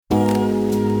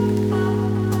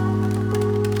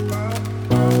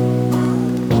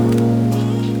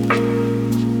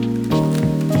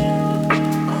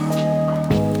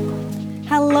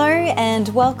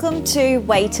welcome to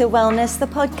Way to Wellness, the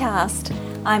podcast.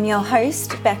 I'm your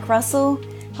host, Beck Russell,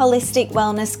 holistic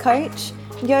wellness coach,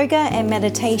 yoga and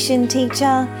meditation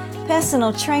teacher,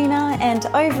 personal trainer, and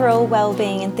overall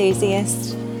well-being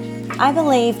enthusiast. I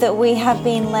believe that we have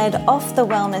been led off the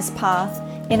wellness path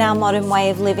in our modern way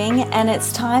of living, and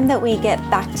it's time that we get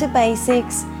back to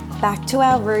basics, back to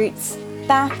our roots,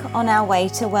 back on our way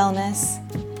to wellness.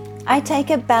 I take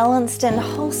a balanced and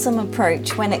wholesome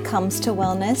approach when it comes to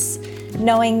wellness,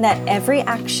 knowing that every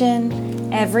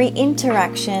action, every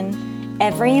interaction,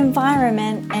 every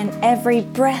environment, and every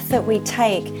breath that we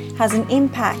take has an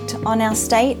impact on our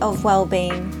state of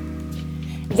well-being.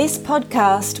 This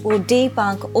podcast will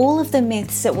debunk all of the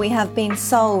myths that we have been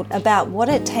sold about what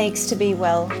it takes to be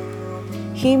well.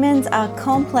 Humans are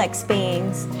complex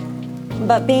beings,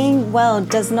 but being well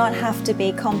does not have to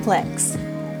be complex.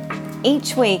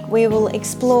 Each week, we will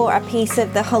explore a piece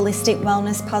of the holistic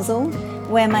wellness puzzle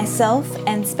where myself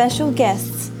and special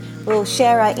guests will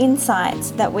share our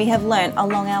insights that we have learned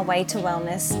along our way to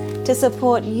wellness to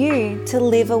support you to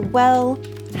live a well,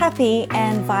 happy,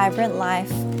 and vibrant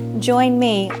life. Join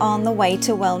me on the way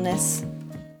to wellness.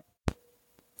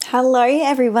 Hello,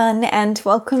 everyone, and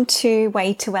welcome to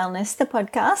Way to Wellness, the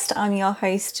podcast. I'm your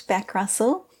host, Beck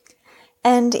Russell.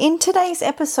 And in today's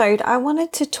episode, I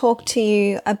wanted to talk to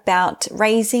you about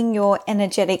raising your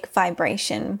energetic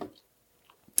vibration.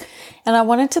 And I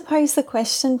wanted to pose the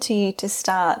question to you to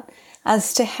start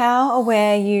as to how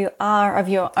aware you are of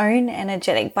your own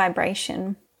energetic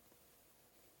vibration.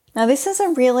 Now, this is a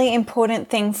really important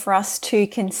thing for us to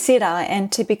consider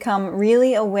and to become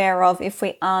really aware of if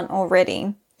we aren't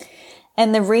already.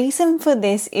 And the reason for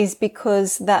this is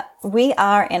because that we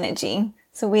are energy.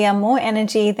 So we are more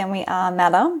energy than we are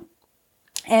matter,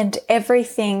 and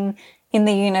everything in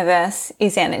the universe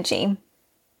is energy.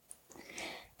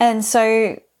 And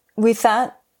so with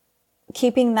that,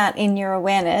 keeping that in your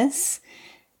awareness,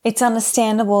 it's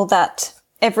understandable that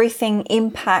everything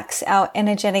impacts our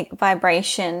energetic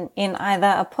vibration in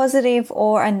either a positive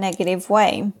or a negative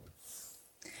way.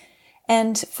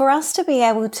 And for us to be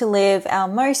able to live our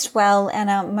most well and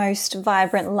our most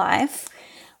vibrant life,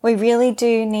 we really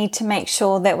do need to make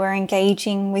sure that we're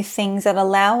engaging with things that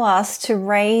allow us to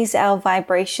raise our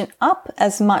vibration up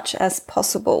as much as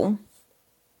possible.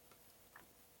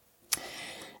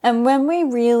 And when we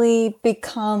really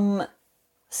become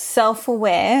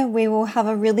self-aware, we will have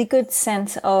a really good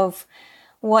sense of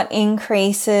what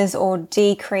increases or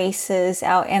decreases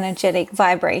our energetic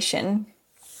vibration.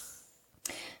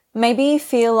 Maybe you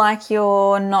feel like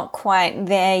you're not quite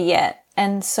there yet.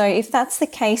 And so if that's the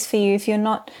case for you, if you're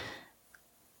not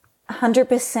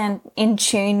 100% in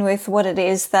tune with what it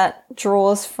is that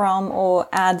draws from or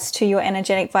adds to your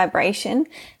energetic vibration,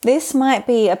 this might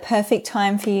be a perfect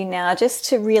time for you now just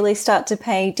to really start to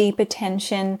pay deep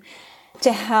attention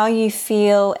to how you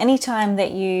feel anytime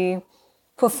that you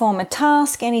perform a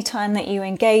task, anytime that you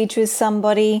engage with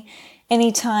somebody,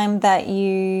 anytime that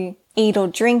you eat or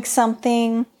drink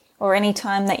something, or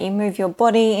anytime that you move your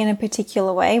body in a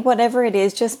particular way, whatever it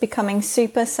is, just becoming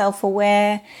super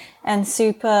self-aware and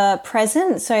super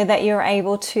present so that you're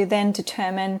able to then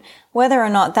determine whether or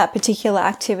not that particular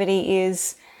activity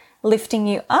is lifting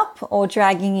you up or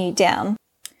dragging you down.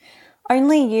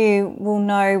 Only you will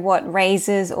know what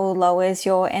raises or lowers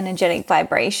your energetic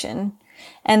vibration.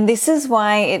 And this is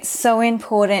why it's so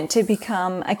important to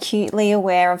become acutely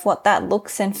aware of what that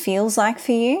looks and feels like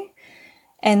for you.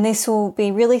 And this will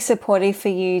be really supportive for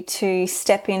you to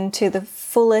step into the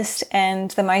fullest and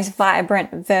the most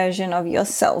vibrant version of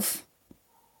yourself.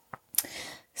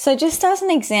 So just as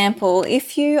an example,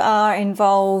 if you are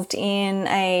involved in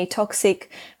a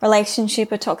toxic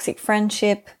relationship, a toxic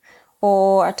friendship,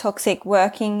 or a toxic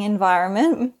working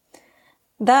environment,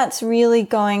 that's really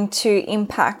going to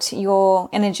impact your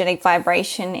energetic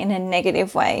vibration in a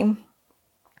negative way.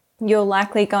 You're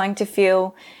likely going to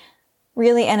feel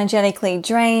really energetically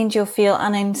drained, you'll feel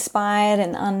uninspired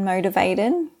and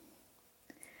unmotivated.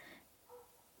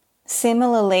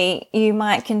 Similarly, you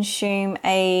might consume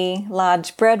a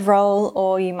large bread roll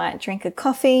or you might drink a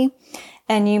coffee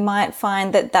and you might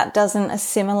find that that doesn't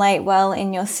assimilate well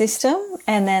in your system,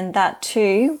 and then that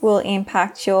too will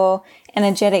impact your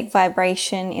energetic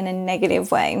vibration in a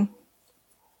negative way.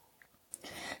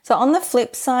 So on the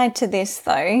flip side to this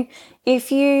though,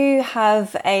 if you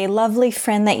have a lovely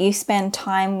friend that you spend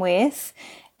time with,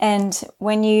 and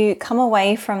when you come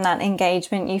away from that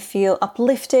engagement, you feel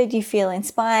uplifted, you feel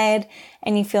inspired,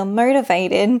 and you feel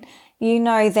motivated, you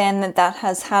know then that that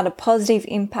has had a positive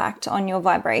impact on your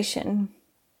vibration.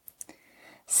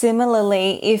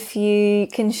 Similarly, if you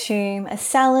consume a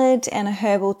salad and a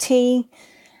herbal tea,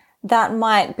 that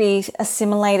might be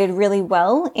assimilated really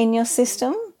well in your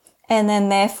system, and then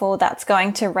therefore that's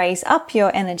going to raise up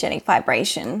your energetic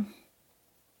vibration.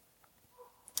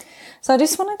 So I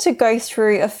just wanted to go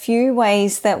through a few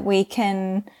ways that we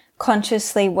can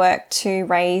consciously work to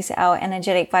raise our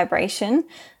energetic vibration.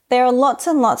 There are lots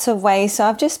and lots of ways, so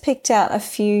I've just picked out a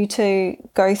few to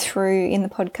go through in the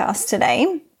podcast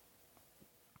today.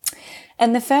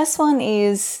 And the first one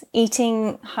is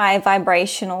eating high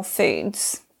vibrational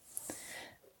foods.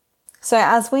 So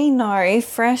as we know,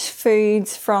 fresh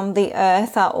foods from the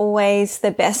earth are always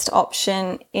the best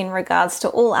option in regards to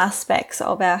all aspects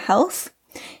of our health,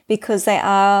 because they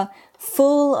are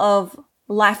full of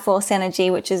life force energy,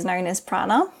 which is known as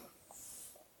prana.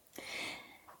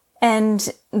 And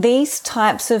these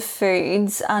types of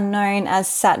foods are known as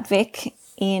sattvic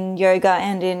in yoga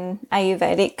and in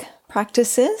Ayurvedic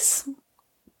practices.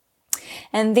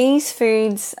 And these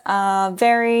foods are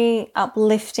very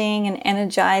uplifting and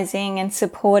energizing and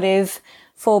supportive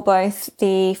for both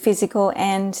the physical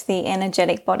and the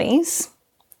energetic bodies.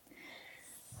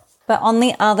 But on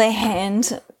the other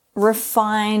hand,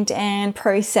 refined and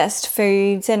processed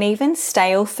foods and even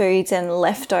stale foods and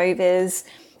leftovers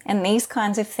and these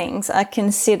kinds of things are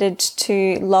considered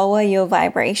to lower your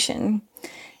vibration.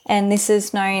 And this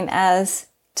is known as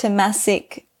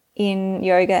tamasic in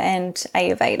yoga and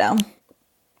Ayurveda.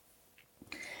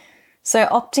 So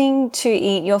opting to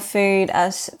eat your food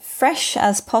as fresh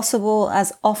as possible,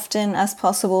 as often as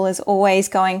possible, is always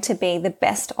going to be the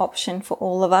best option for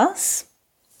all of us.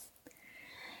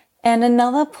 And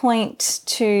another point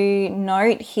to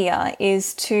note here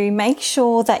is to make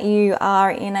sure that you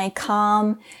are in a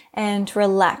calm and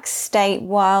relaxed state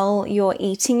while you're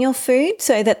eating your food,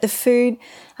 so that the food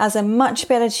has a much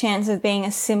better chance of being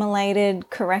assimilated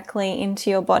correctly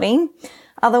into your body.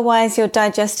 Otherwise, your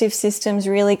digestive system's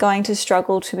really going to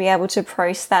struggle to be able to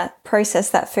process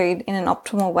that food in an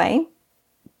optimal way.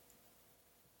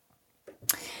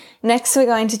 Next, we're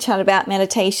going to chat about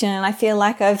meditation, and I feel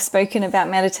like I've spoken about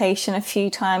meditation a few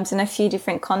times in a few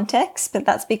different contexts, but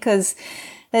that's because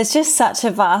there's just such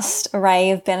a vast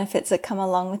array of benefits that come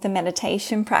along with the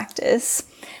meditation practice.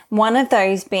 One of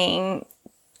those being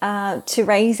to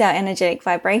raise our energetic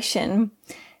vibration.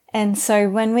 And so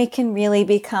when we can really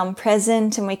become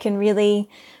present and we can really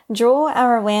draw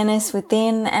our awareness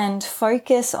within and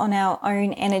focus on our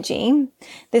own energy,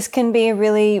 this can be a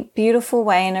really beautiful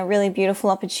way and a really beautiful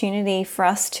opportunity for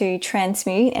us to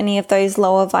transmute any of those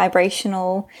lower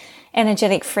vibrational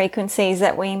energetic frequencies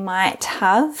that we might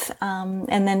have,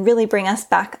 and then really bring us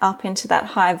back up into that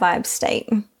high vibe state.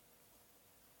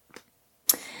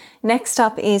 Next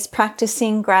up is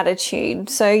practicing gratitude.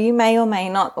 So you may or may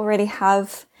not already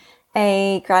have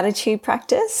a gratitude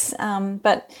practice,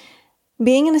 but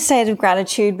being in a state of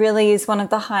gratitude really is one of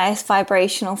the highest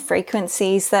vibrational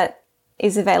frequencies that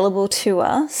is available to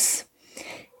us.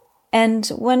 And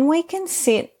when we can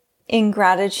sit in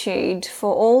gratitude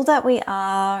for all that we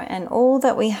are and all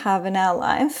that we have in our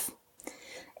life,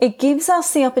 it gives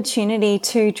us the opportunity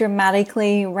to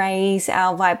dramatically raise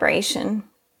our vibration.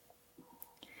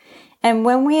 And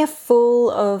when we are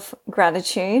full of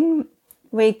gratitude,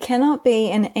 we cannot be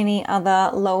in any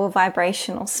other lower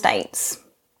vibrational states.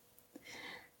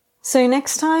 So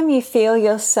next time you feel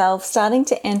yourself starting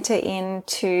to enter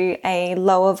into a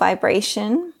lower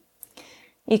vibration,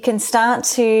 you can start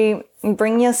to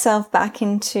bring yourself back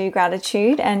into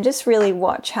gratitude and just really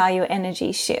watch how your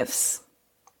energy shifts.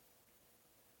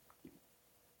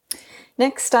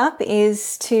 Next up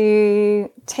is to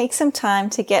take some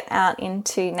time to get out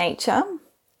into nature.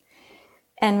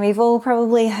 And we've all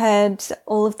probably heard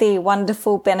all of the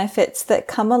wonderful benefits that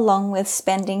come along with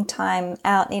spending time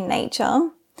out in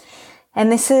nature. And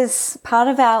this is part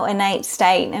of our innate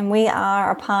state, and we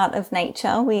are a part of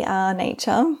nature. We are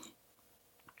nature.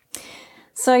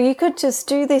 So you could just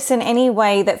do this in any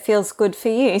way that feels good for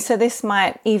you. So this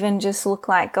might even just look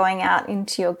like going out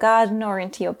into your garden or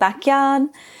into your backyard.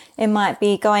 It might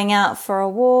be going out for a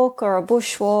walk or a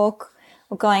bushwalk,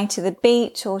 or going to the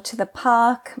beach or to the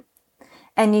park.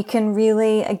 And you can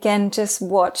really, again, just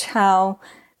watch how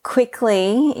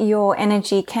quickly your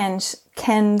energy can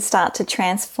start to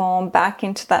transform back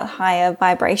into that higher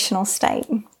vibrational state.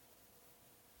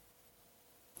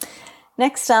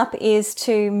 Next up is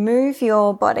to move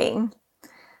your body.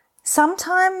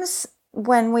 Sometimes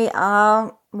when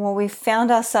we've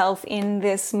found ourselves in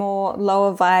this more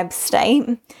lower vibe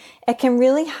state, it can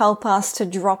really help us to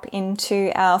drop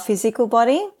into our physical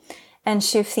body and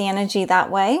shift the energy that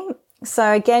way.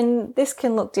 So again, this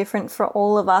can look different for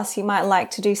all of us. You might like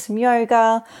to do some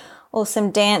yoga or some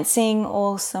dancing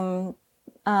or some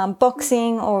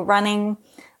boxing or running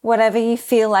whatever you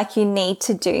feel like you need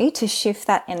to do to shift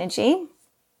that energy.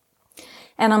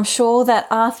 And I'm sure that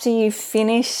after you've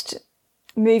finished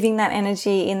moving that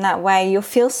energy in that way, you'll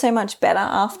feel so much better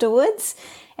afterwards.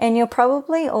 And you'll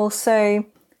probably also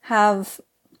have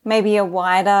maybe a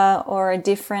wider or a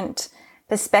different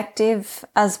perspective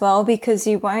as well, because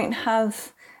you won't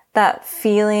have that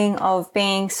feeling of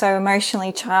being so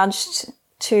emotionally charged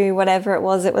to whatever it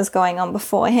was going on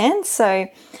beforehand. So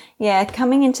yeah,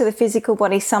 coming into the physical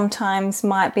body sometimes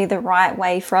might be the right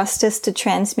way for us just to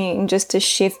transmute and just to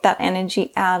shift that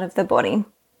energy out of the body.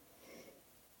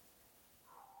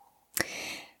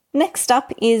 Next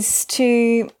up is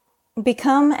to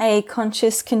become a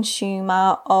conscious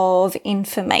consumer of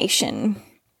information.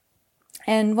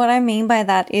 And what I mean by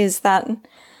that is that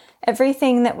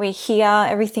everything that we hear,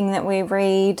 everything that we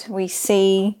read, we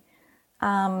see,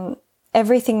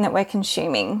 everything that we're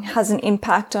consuming has an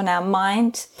impact on our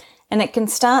mind, and it can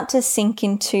start to sink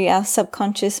into our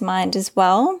subconscious mind as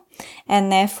well.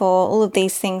 And therefore, all of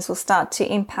these things will start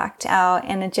to impact our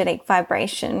energetic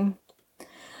vibration.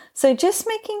 So just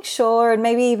making sure, and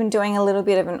maybe even doing a little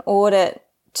bit of an audit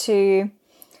to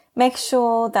make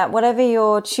sure that whatever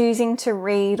you're choosing to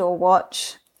read or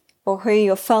watch, or who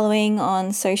you're following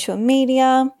on social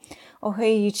media, or who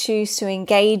you choose to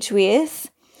engage with,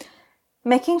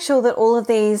 making sure that all of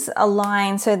these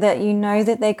align so that you know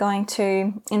that they're going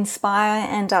to inspire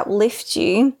and uplift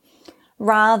you,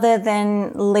 rather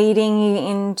than leading you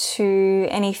into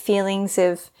any feelings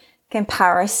of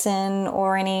comparison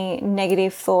or any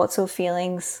negative thoughts or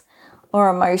feelings or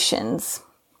emotions.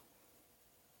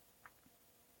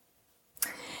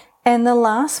 And the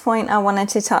last point I wanted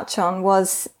to touch on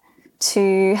was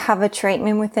to have a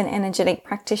treatment with an energetic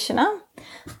practitioner.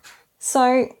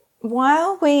 So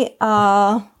while we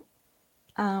are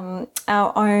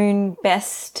our own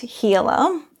best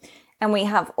healer, and we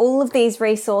have all of these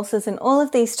resources and all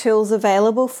of these tools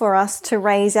available for us to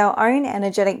raise our own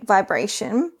energetic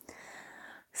vibration,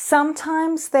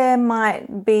 sometimes there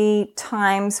might be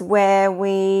times where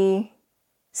we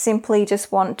simply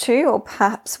just want to, or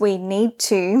perhaps we need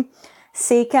to,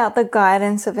 seek out the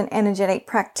guidance of an energetic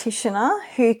practitioner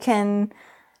who can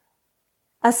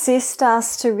assist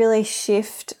us to really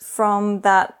shift from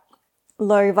that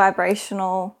low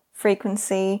vibrational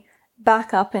frequency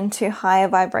back up into higher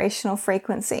vibrational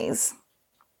frequencies.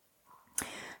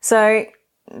 So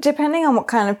depending on what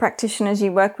kind of practitioners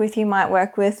you work with, you might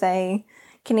work with a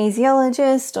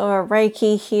kinesiologist or a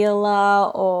Reiki healer,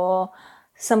 or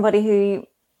somebody who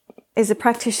is a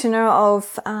practitioner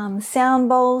of sound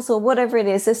bowls, or whatever it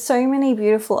is. There's so many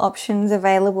beautiful options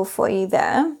available for you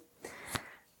there.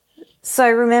 So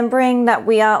remembering that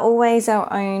we are always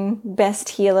our own best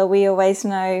healer. We always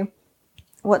know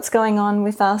what's going on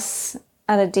with us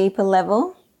at a deeper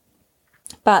level.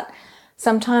 But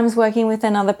sometimes working with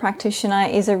another practitioner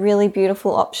is a really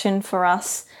beautiful option for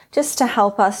us, just to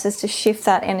help us just to shift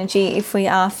that energy if we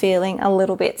are feeling a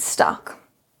little bit stuck.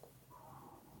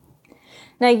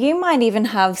 Now, you might even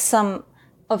have some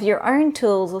of your own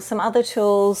tools or some other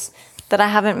tools that I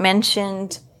haven't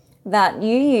mentioned that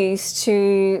you use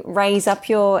to raise up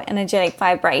your energetic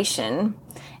vibration.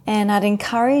 And I'd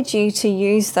encourage you to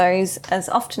use those as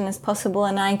often as possible.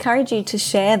 And I encourage you to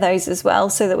share those as well,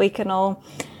 so that we can all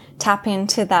tap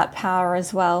into that power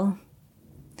as well.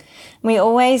 We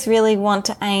always really want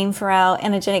to aim for our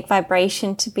energetic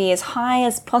vibration to be as high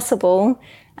as possible,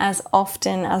 as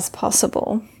often as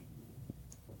possible.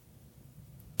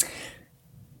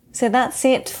 So that's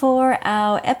it for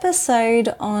our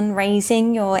episode on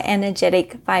raising your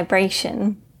energetic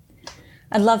vibration.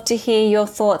 I'd love to hear your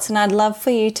thoughts, and I'd love for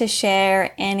you to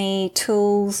share any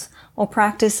tools or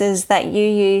practices that you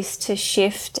use to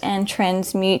shift and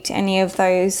transmute any of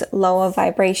those lower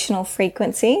vibrational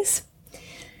frequencies.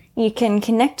 You can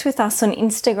connect with us on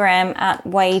Instagram at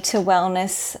Way to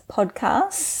Wellness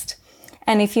Podcast.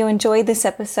 And if you enjoyed this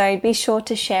episode, be sure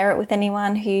to share it with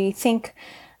anyone who you think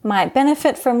might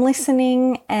benefit from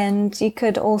listening, and you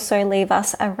could also leave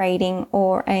us a rating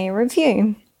or a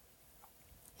review.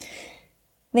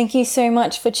 Thank you so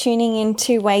much for tuning in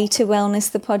to Way to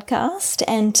Wellness, the podcast.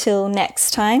 Until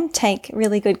next time, take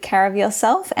really good care of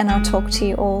yourself, and I'll talk to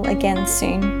you all again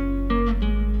soon.